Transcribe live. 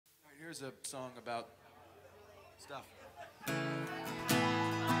Here's a song about stuff.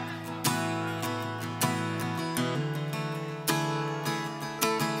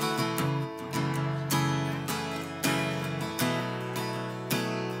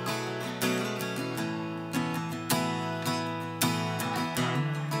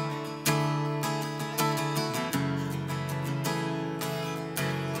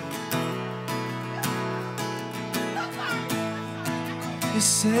 You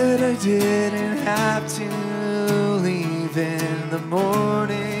said I didn't have to leave in the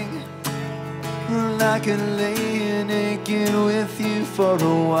morning. Well, I could lay naked with you for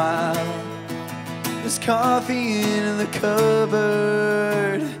a while. There's coffee in the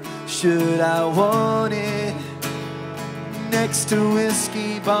cupboard, should I want it? Next to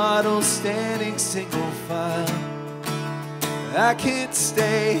whiskey bottles standing single file. I can't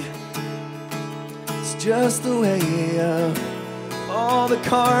stay, it's just the way of all the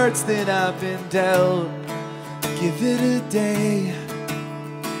cards that I've been dealt. Give it a day,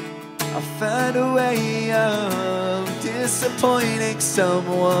 I'll find a way of disappointing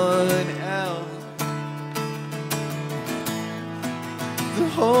someone else. The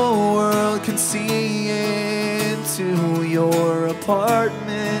whole world can see into your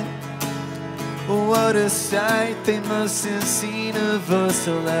apartment. What a sight they must have seen of us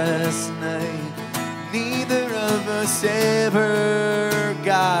last night. Neither of us ever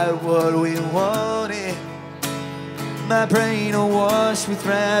got what we wanted. My brain awash with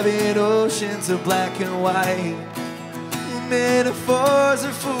rabid oceans of black and white. Metaphors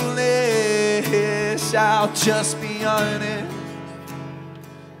are foolish, I'll just be honest.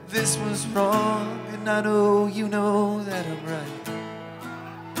 This was wrong, and I know you know that I'm right.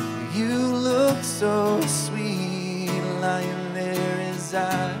 You look so sweet lying there as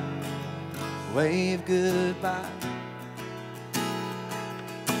I wave goodbye.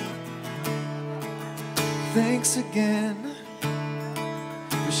 Thanks again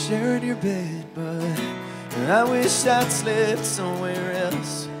for sharing your bed, but I wish I'd slept somewhere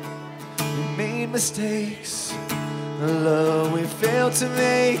else. We made mistakes, the love we failed to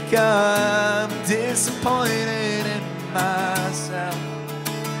make. I'm disappointed in myself.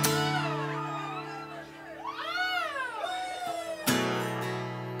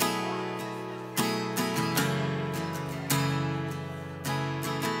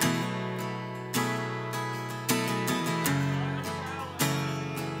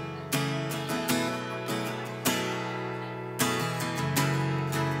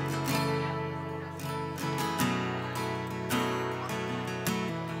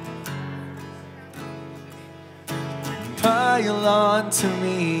 Pile on to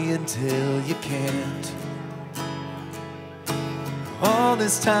me until you can't. All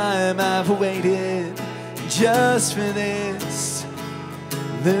this time I've waited just for this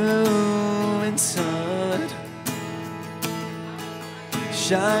lumen sun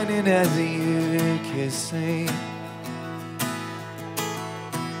shining as you kiss me.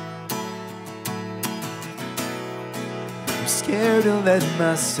 I'm scared to let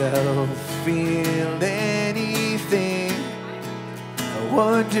myself feel anything. I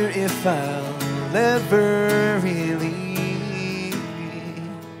wonder if I'll ever really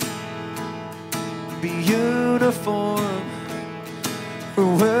be uniform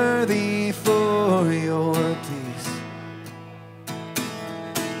or worthy for your peace.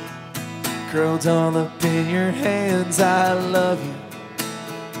 Curled all up in your hands, I love you.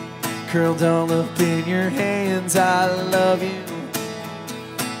 Curled all up in your hands, I love you.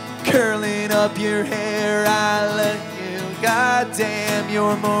 Curling up your hair, I love you. God damn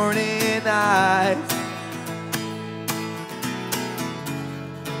your morning eyes.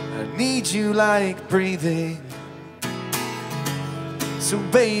 I need you like breathing. So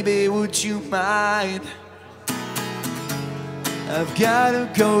baby, would you mind? I've gotta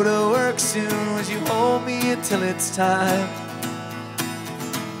go to work soon. Would you hold me until it's time?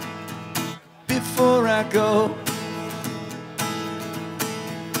 Before I go,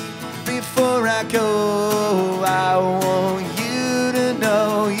 before I go, I want you to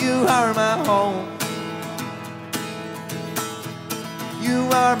know you are my home. You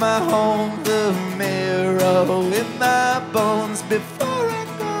are my home, the marrow in my bones. Before I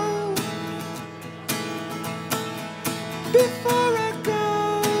go, before I go,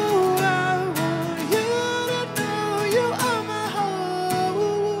 I want you to know you are my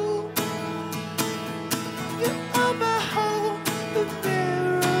home. You are my home, the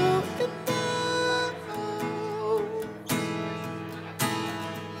marrow in my bones.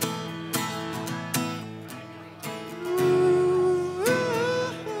 Ooh.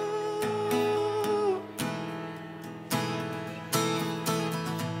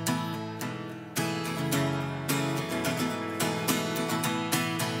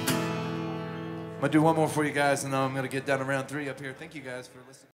 I'm gonna do one more for you guys, and then I'm gonna get down to round 3 up here. Thank you guys for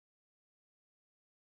listening.